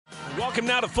Welcome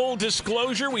now to Full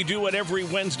Disclosure. We do it every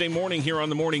Wednesday morning here on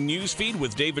the Morning News Feed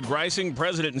with David Greising,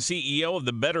 President and CEO of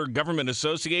the Better Government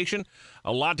Association.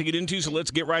 A lot to get into, so let's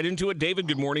get right into it. David,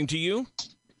 good morning to you.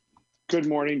 Good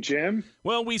morning, Jim.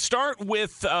 Well, we start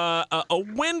with a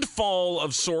windfall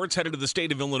of sorts headed to the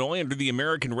state of Illinois under the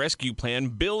American Rescue Plan.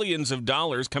 Billions of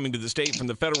dollars coming to the state from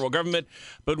the federal government.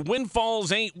 But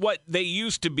windfalls ain't what they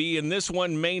used to be, and this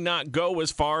one may not go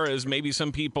as far as maybe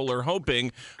some people are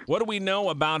hoping. What do we know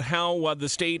about how the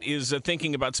state is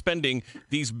thinking about spending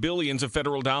these billions of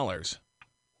federal dollars?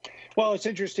 Well, it's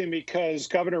interesting because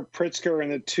Governor Pritzker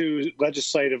and the two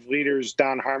legislative leaders,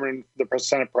 Don Harmon, the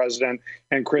Senate president,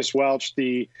 and Chris Welch,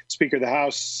 the Speaker of the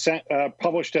House,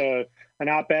 published an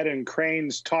op-ed in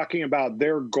Crain's talking about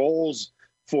their goals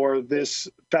for this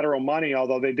federal money,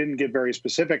 although they didn't get very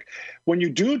specific. When you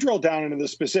do drill down into the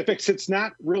specifics, it's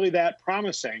not really that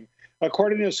promising.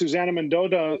 According to Susana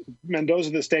Mendoza,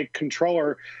 the state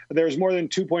controller, there's more than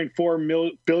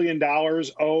 $2.4 billion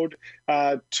owed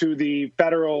to the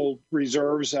Federal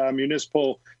Reserve's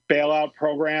municipal bailout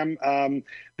program.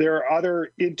 There are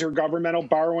other intergovernmental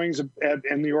borrowings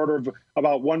in the order of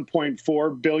about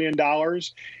 $1.4 billion.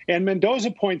 And Mendoza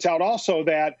points out also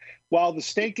that while the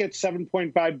state gets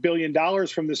 $7.5 billion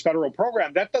from this federal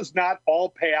program, that does not all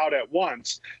pay out at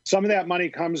once. Some of that money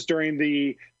comes during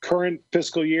the current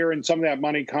fiscal year, and some of that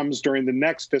money comes during the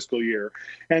next fiscal year.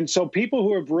 And so people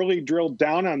who have really drilled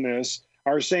down on this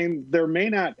are saying there may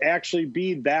not actually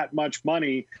be that much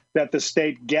money that the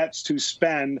state gets to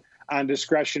spend on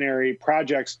discretionary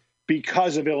projects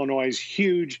because of Illinois'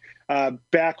 huge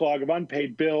backlog of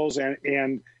unpaid bills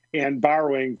and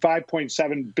borrowing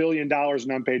 $5.7 billion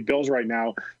in unpaid bills right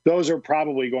now. Those are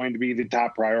probably going to be the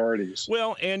top priorities.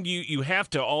 Well, and you have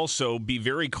to also be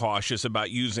very cautious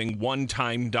about using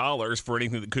one-time dollars for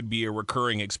anything that could be a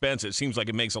recurring expense. It seems like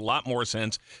it makes a lot more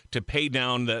sense to pay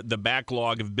down the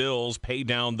backlog of bills, pay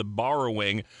down the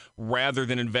borrowing, rather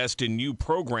than invest in new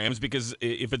programs, because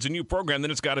if it's a new program,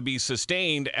 then it's got to be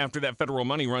sustained after that federal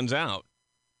money runs out.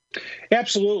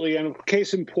 Absolutely. And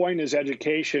case in point is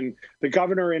education. The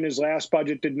governor in his last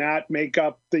budget did not make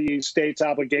up the state's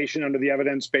obligation under the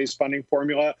evidence-based funding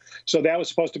formula. So that was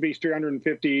supposed to be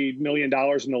 $350 million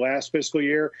in the last fiscal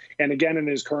year. And again, in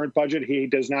his current budget, he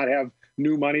does not have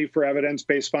new money for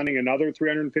evidence-based funding, another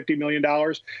 $350 million.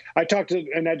 I talked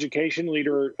to an education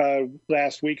leader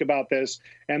last week about this,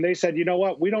 and they said, you know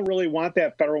what, we don't really want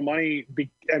that federal money. It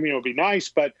would be nice,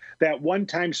 but that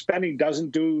one-time spending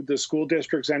doesn't do the school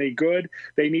districts any good.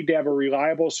 They need to have a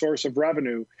reliable source of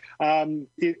revenue.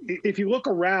 If you look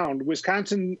around,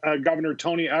 Wisconsin Governor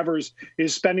Tony Evers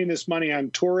is spending this money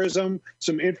on tourism,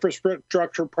 some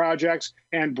infrastructure projects,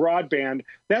 and broadband.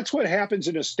 That's what happens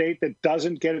in a state that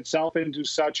doesn't get itself into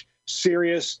such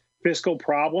serious fiscal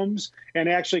problems and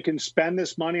actually can spend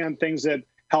this money on things that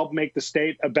help make the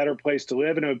state a better place to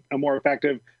live and a more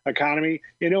effective economy.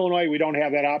 In Illinois, we don't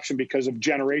have that option because of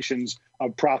generations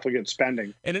of profligate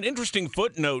spending. And an interesting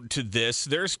footnote to this,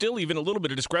 there's still even a little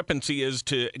bit of discrepancy as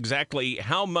to exactly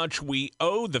how much we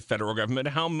owe the federal government,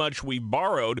 how much we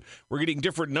borrowed. We're getting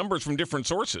different numbers from different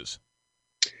sources.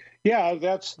 Yeah,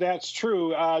 that's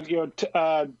true.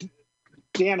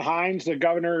 Dan Hines, the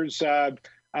governor's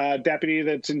deputy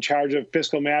that's in charge of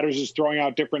fiscal matters, is throwing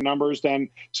out different numbers than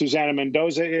Susana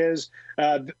Mendoza is.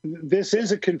 This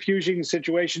is a confusing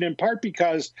situation, in part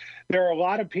because there are a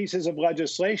lot of pieces of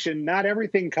legislation. Not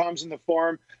everything comes in the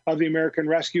form of the American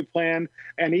Rescue Plan,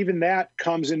 and even that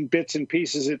comes in bits and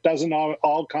pieces. It doesn't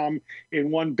all come in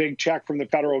one big check from the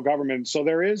federal government. So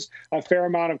there is a fair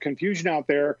amount of confusion out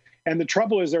there. And the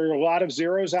trouble is there are a lot of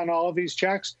zeros on all of these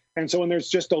checks. And so when there's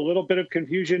just a little bit of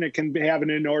confusion, it can have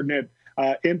an inordinate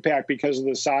impact because of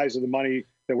the size of the money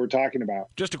that we're talking about.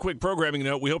 Just a quick programming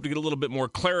note. We hope to get a little bit more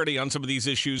clarity on some of these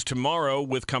issues tomorrow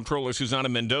with Comptroller Susana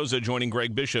Mendoza joining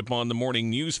Greg Bishop on the morning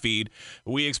news feed.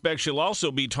 We expect she'll also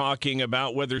be talking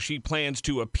about whether she plans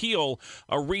to appeal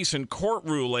a recent court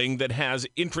ruling that has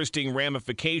interesting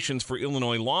ramifications for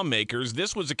Illinois lawmakers.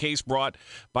 This was a case brought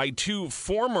by two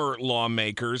former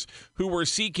lawmakers who were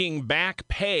seeking back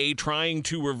pay, trying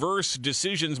to reverse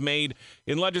decisions made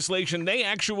in legislation they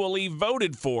actually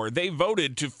voted for. They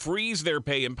voted to freeze their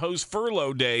pay, impose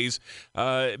furlough days,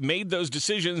 made those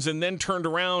decisions, and then turned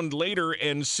around later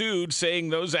and sued, saying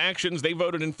those actions they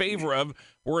voted in favor of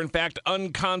were in fact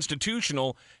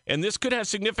unconstitutional. And this could have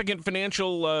significant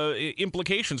financial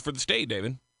implications for the state,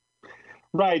 David.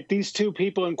 Right. These two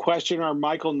people in question are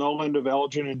Michael Noland of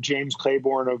Elgin and James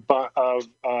Claiborne of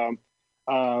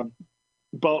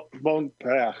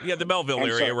Yeah, the Belleville I'm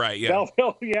area, sorry. right? Yeah,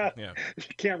 Belleville, yeah. yeah.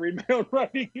 Can't read my own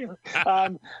writing here.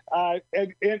 And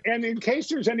in case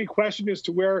there's any question as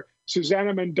to where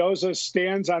Susana Mendoza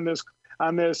stands on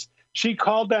this, she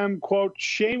called them, quote,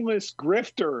 shameless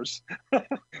grifters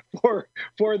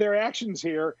for their actions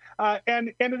here.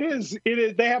 And it is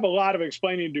they have a lot of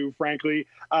explaining to do, frankly.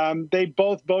 They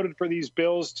both voted for these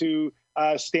bills to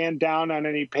stand down on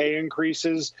any pay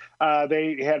increases.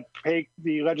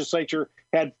 The legislature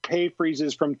had pay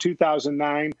freezes from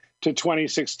 2009 to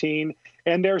 2016,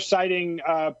 and they're citing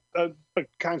a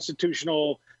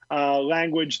constitutional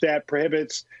language that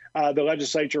prohibits the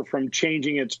legislature from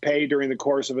changing its pay during the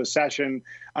course of a session.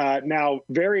 Now,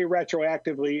 very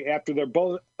retroactively, after they're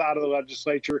both out of the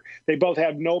legislature, they both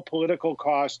have no political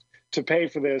cost to pay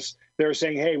for this. They're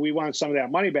saying, hey, we want some of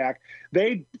that money back.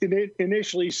 They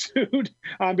initially sued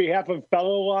on behalf of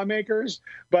fellow lawmakers,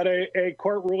 but a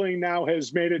court ruling now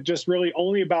has made it just really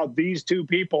only about these two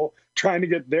people trying to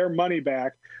get their money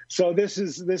back. So this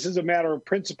is a matter of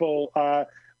principle,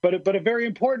 but a very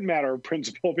important matter of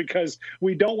principle, because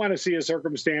we don't want to see a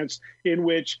circumstance in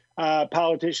which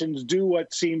politicians do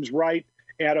what seems right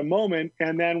at a moment,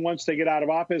 and then once they get out of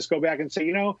office, go back and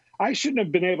say, I shouldn't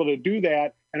have been able to do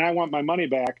that, and I want my money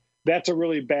back. That's a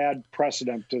really bad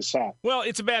precedent to set. Well,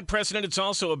 it's a bad precedent. It's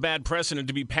also a bad precedent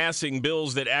to be passing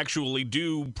bills that actually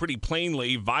do pretty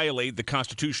plainly violate the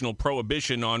constitutional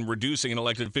prohibition on reducing an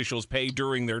elected official's pay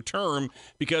during their term,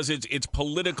 because it's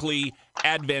politically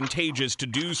advantageous to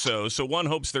do so. So one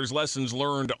hopes there's lessons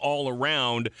learned all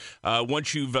around.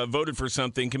 Once you've voted for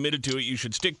something, committed to it, you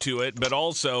should stick to it. But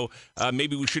also,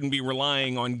 maybe we shouldn't be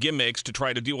relying on gimmicks to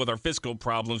try to deal with our fiscal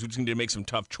problems. We just need to make some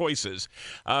tough choices.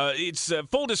 It's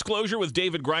full disclosure with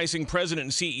David Greising, President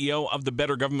and CEO of the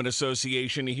Better Government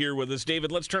Association, here with us. David,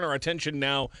 let's turn our attention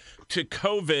now to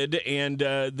COVID, and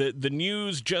the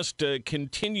news just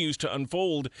continues to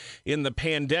unfold in the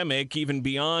pandemic, even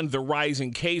beyond the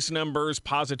rising case numbers,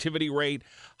 positivity rate,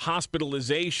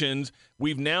 hospitalizations.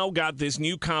 We've now got this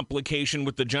new complication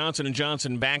with the Johnson &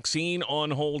 Johnson vaccine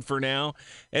on hold for now.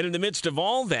 And in the midst of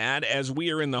all that, as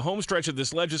we are in the home stretch of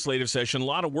this legislative session, a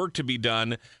lot of work to be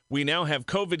done. We now have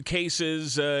COVID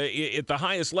cases at the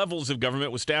highest levels of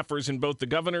government, with staffers in both the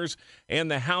governor's and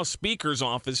the House Speaker's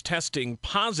office testing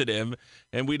positive.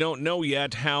 And we don't know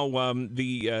yet how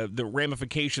the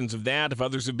ramifications of that, if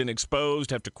others have been exposed,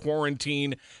 have to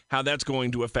quarantine, how that's going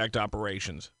to affect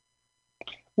operations.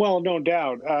 Well, no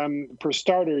doubt. For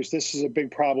starters, this is a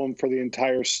big problem for the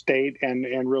entire state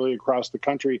and really across the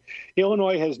country.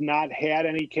 Illinois has not had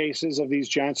any cases of these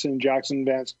Johnson & Johnson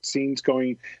vaccines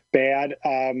going bad.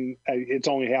 It's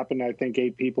only happened, I think,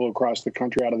 8 people across the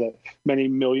country out of the many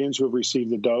millions who have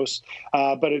received the dose.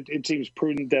 But it seems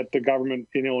prudent that the government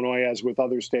in Illinois, as with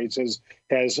other states,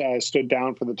 has stood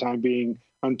down for the time being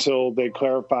until they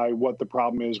clarify what the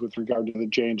problem is with regard to the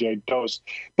J&J dose.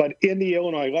 But in the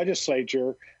Illinois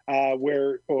legislature,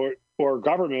 or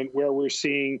government, where we're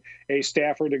seeing a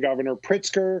staffer to Governor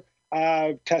Pritzker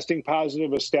testing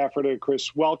positive, a staffer to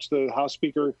Chris Welch, the House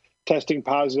Speaker, testing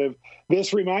positive,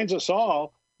 this reminds us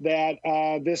all that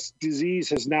this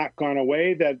disease has not gone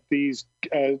away, that these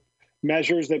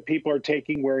measures that people are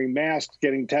taking, wearing masks,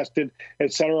 getting tested,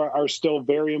 et cetera, are still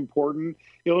very important.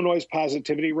 Illinois'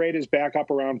 positivity rate is back up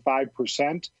around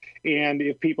 5%. And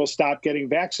if people stop getting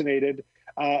vaccinated,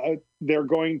 they're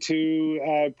going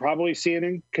to probably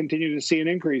continue to see an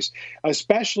increase,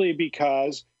 especially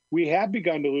because we have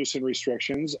begun to loosen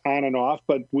restrictions on and off,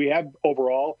 but we have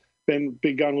overall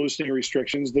begun loosening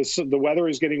restrictions. The weather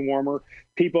is getting warmer.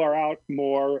 People are out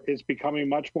more. It's becoming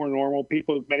much more normal.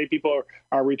 Many people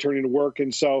are returning to work.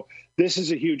 And so this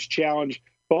is a huge challenge,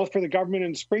 both for the government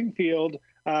in Springfield,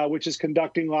 which is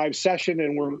conducting live session,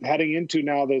 and we're heading into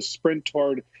now the sprint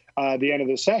toward the end of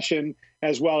the session,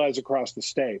 as well as across the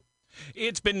state.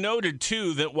 It's been noted,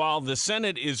 too, that while the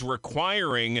Senate is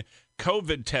requiring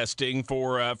COVID testing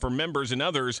for members and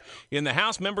others, in the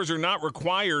House, members are not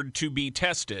required to be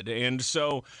tested. And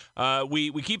so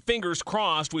we keep fingers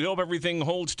crossed. We hope everything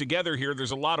holds together here.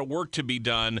 There's a lot of work to be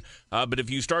done. But if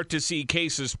you start to see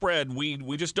cases spread,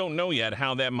 we just don't know yet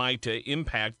how that might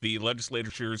impact the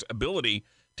legislature's ability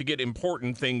to get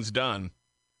important things done.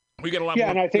 We got a lot more.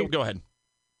 And I think, go ahead.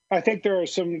 I think there are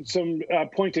some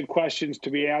pointed questions to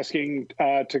be asking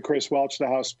to Chris Welch, the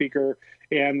House Speaker,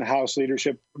 and the House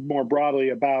leadership more broadly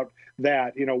about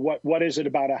that. What is it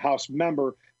about a House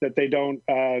member that they don't,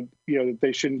 that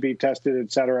they shouldn't be tested,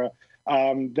 et cetera?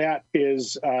 That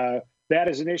is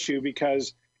an issue,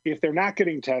 because if they're not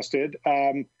getting tested,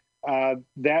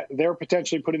 that they're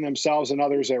potentially putting themselves and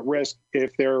others at risk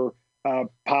if they're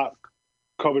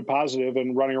COVID positive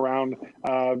and running around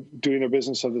doing their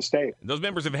business of the state. Those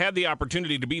members have had the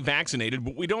opportunity to be vaccinated,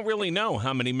 but we don't really know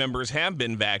how many members have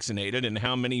been vaccinated and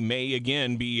how many may,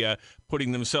 again, be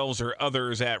putting themselves or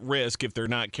others at risk if they're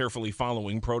not carefully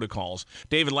following protocols.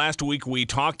 David, last week we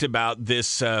talked about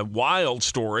this wild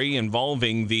story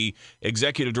involving the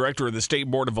executive director of the State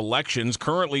Board of Elections,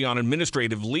 currently on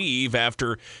administrative leave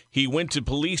after he went to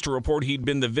police to report he'd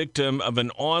been the victim of an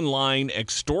online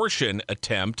extortion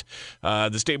attempt.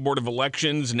 The State Board of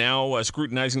Elections now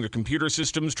scrutinizing their computer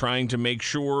systems, trying to make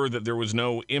sure that there was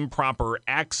no improper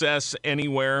access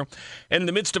anywhere. And in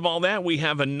the midst of all that, we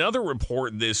have another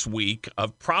report this week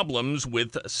of problems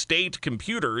with state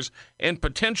computers and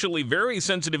potentially very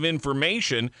sensitive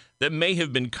information that may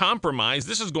have been compromised.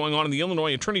 This is going on in the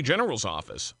Illinois Attorney General's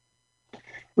office.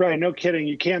 Right, no kidding.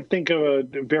 You can't think of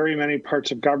very many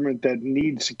parts of government that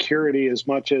need security as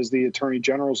much as the Attorney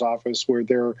General's office, where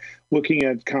they're looking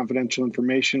at confidential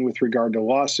information with regard to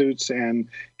lawsuits and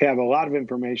have a lot of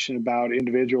information about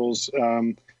individuals,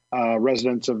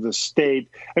 residents of the state.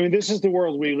 I mean, this is the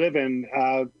world we live in.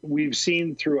 We've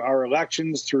seen through our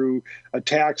elections, through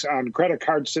attacks on credit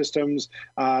card systems,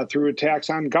 through attacks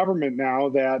on government now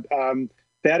that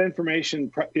that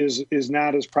information is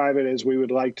not as private as we would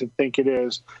like to think it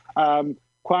is.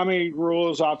 Kwame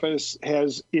Rule's office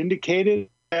has indicated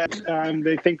that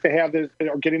they think they have this,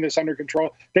 or getting this under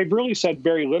control. They've really said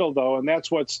very little, though, and that's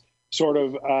what's sort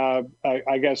of,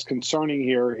 I guess, concerning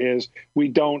here is we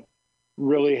don't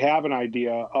really have an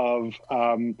idea of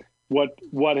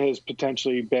what has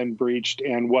potentially been breached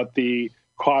and what the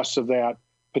costs of that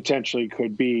potentially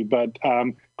could be. But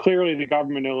clearly, the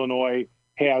government in Illinois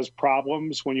has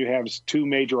problems when you have two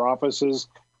major offices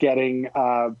getting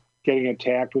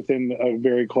attacked within a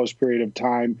very close period of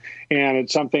time. And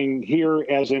it's something here,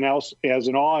 as in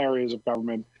all areas of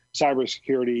government,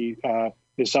 cybersecurity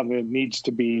is something that needs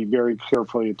to be very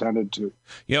carefully attended to.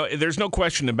 You know, there's no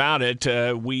question about it.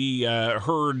 We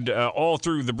heard all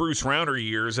through the Bruce Rauner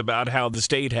years about how the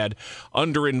state had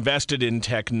underinvested in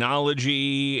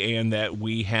technology and that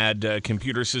we had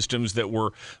computer systems that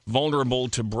were vulnerable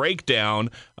to breakdown,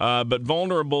 but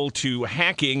vulnerable to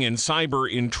hacking and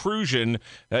cyber intrusion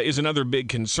is another big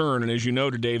concern. And as you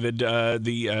noted, David,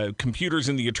 the computers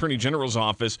in the Attorney General's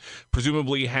office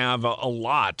presumably have a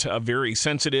lot of very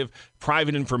sensitive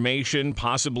private information,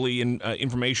 possibly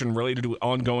information related to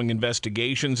ongoing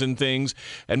investigations and things,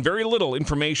 and very little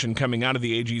information coming out of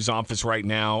the AG's office right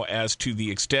now as to the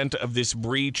extent of this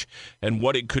breach and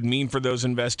what it could mean for those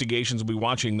investigations. We'll be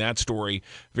watching that story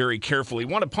very carefully.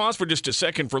 Want to pause for just a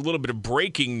second for a little bit of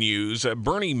breaking news.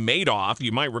 Bernie Madoff,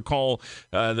 you might recall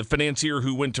the financier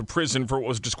who went to prison for what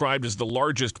was described as the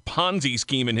largest Ponzi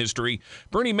scheme in history.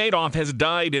 Bernie Madoff has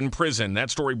died in prison. That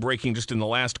story breaking just in the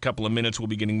last couple of minutes. We'll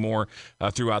be getting more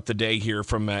throughout the day here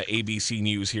from ABC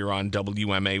News here on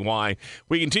WMAY.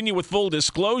 We continue with full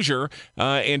disclosure,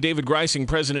 and David Greising,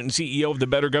 President and CEO of the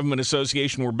Better Government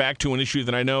Association. We're back to an issue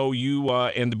that I know you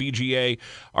and the BGA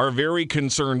are very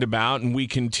concerned about, and we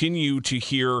continue to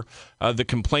hear the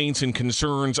complaints and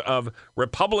concerns of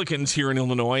Republicans here in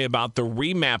Illinois about the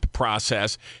remap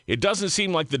process. It doesn't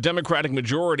seem like the Democratic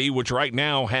majority, which right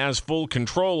now has full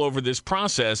control over this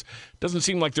process, doesn't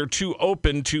seem like they're too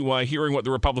open to hearing what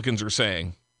the Republicans are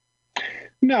saying.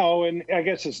 No, and I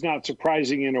guess it's not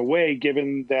surprising in a way,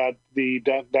 given that the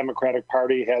Democratic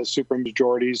Party has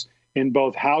supermajorities in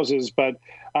both houses. But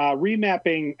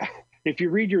remapping, if you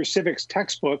read your civics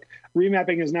textbook,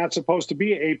 remapping is not supposed to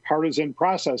be a partisan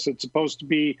process. It's supposed to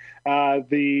be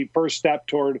the first step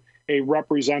toward a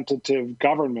representative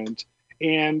government.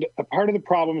 And a part of the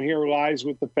problem here lies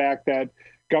with the fact that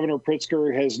Governor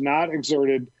Pritzker has not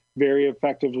exerted very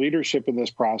effective leadership in this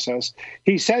process.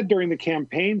 He said during the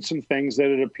campaign some things that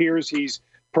it appears he's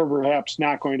perhaps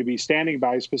not going to be standing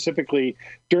by. Specifically,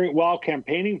 while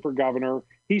campaigning for governor,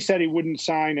 he said he wouldn't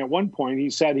sign, at one point, he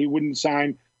said he wouldn't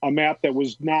sign a map that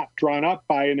was not drawn up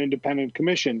by an independent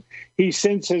commission. He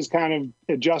since has kind of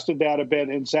adjusted that a bit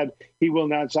and said he will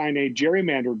not sign a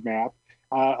gerrymandered map,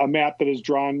 a map that is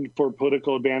drawn for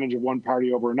political advantage of one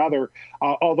party over another,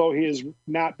 although he has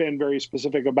not been very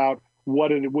specific about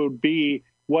what it would be,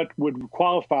 what would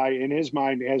qualify in his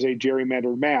mind as a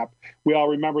gerrymandered map. We all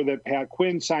remember that Pat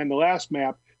Quinn signed the last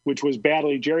map, which was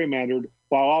badly gerrymandered,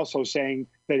 while also saying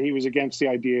that he was against the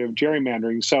idea of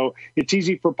gerrymandering. So it's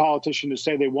easy for politicians to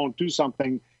say they won't do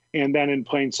something and then in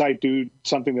plain sight do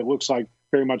something that looks like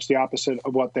very much the opposite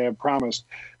of what they have promised.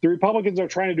 The Republicans are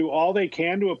trying to do all they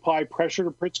can to apply pressure to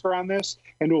Pritzker on this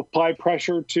and to apply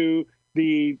pressure to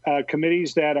the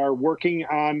committees that are working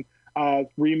on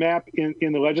remap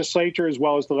in the legislature, as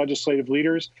well as the legislative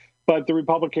leaders. But the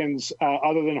Republicans,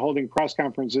 other than holding press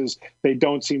conferences, they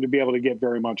don't seem to be able to get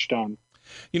very much done.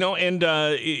 And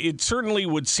it certainly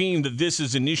would seem that this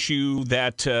is an issue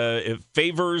that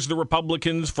favors the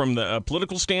Republicans from the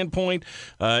political standpoint.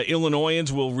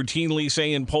 Illinoisans will routinely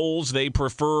say in polls they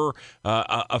prefer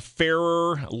a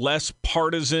fairer, less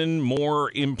partisan,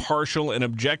 more impartial and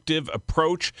objective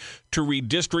approach to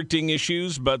redistricting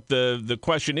issues. But the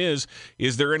question is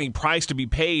there any price to be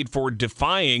paid for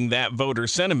defying that voter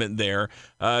sentiment there?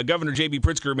 Governor J.B.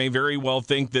 Pritzker may very well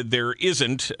think that there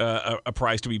isn't a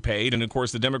price to be paid. And, of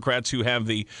course, the Democrats, who have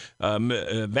the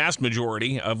vast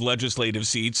majority of legislative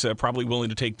seats, probably willing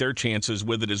to take their chances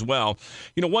with it as well.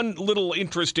 One little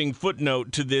interesting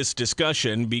footnote to this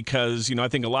discussion, because, I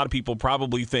think a lot of people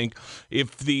probably think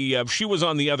if the shoe was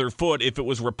on the other foot, if it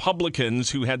was Republicans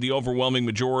who had the overwhelming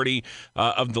majority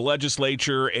of the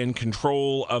legislature and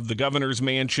control of the governor's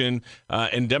mansion,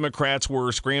 and Democrats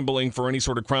were scrambling for any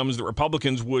sort of crumbs, the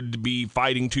Republicans would be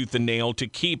fighting tooth and nail to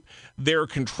keep their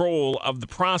control of the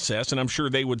process. And I'm sure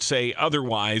they would say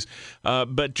otherwise.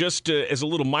 But just as a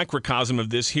little microcosm of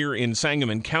this, here in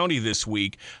Sangamon County this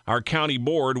week, our county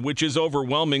board, which is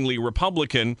overwhelmingly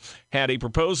Republican, had a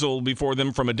proposal before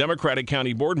them from a Democratic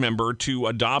county board member to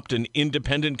adopt an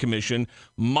independent commission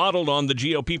modeled on the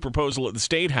GOP proposal at the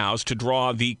State House to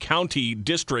draw the county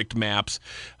district maps.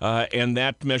 And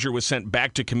that measure was sent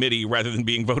back to committee rather than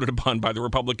being voted upon by the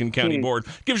Republican county board.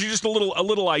 Gives you just a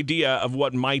little idea of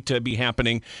what might be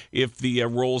happening if the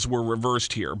roles were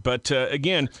reversed here. But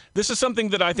again, this is something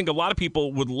that I think a lot of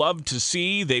people would love to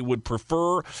see. They would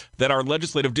prefer that our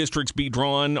legislative districts be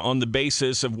drawn on the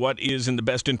basis of what is in the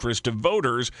best interest of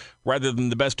voters rather than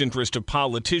the best interest of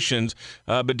politicians.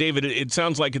 But David, it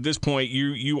sounds like at this point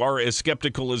you are as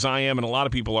skeptical as I am, and a lot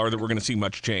of people are, that we're going to see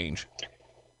much change.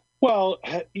 Well,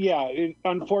 yeah,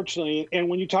 unfortunately. And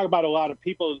when you talk about a lot of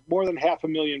people, more than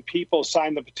 500,000 people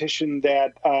signed the petition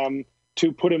that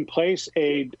to put in place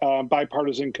a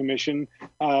bipartisan commission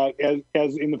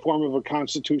as in the form of a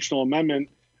constitutional amendment,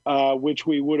 which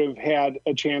we would have had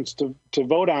a chance to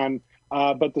vote on.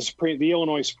 But the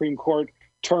Illinois Supreme Court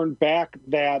turned back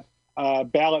that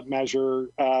ballot measure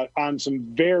on some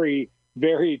very,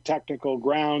 very technical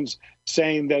grounds,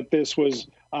 saying that this was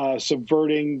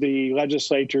subverting the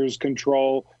legislature's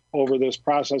control over this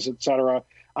process, et cetera.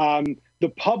 The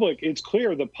public, it's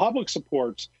clear, the public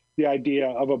supports the idea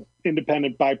of an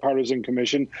independent bipartisan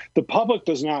commission. The public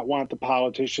does not want the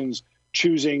politicians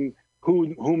choosing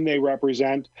whom they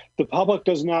represent. The public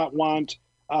does not want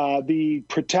the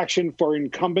protection for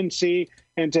incumbency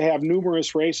and to have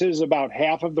numerous races, about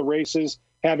half of the races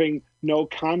having no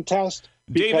contest.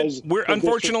 David,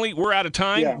 we're out of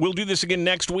time. Yeah. We'll do this again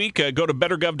next week. Go to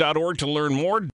bettergov.org to learn more.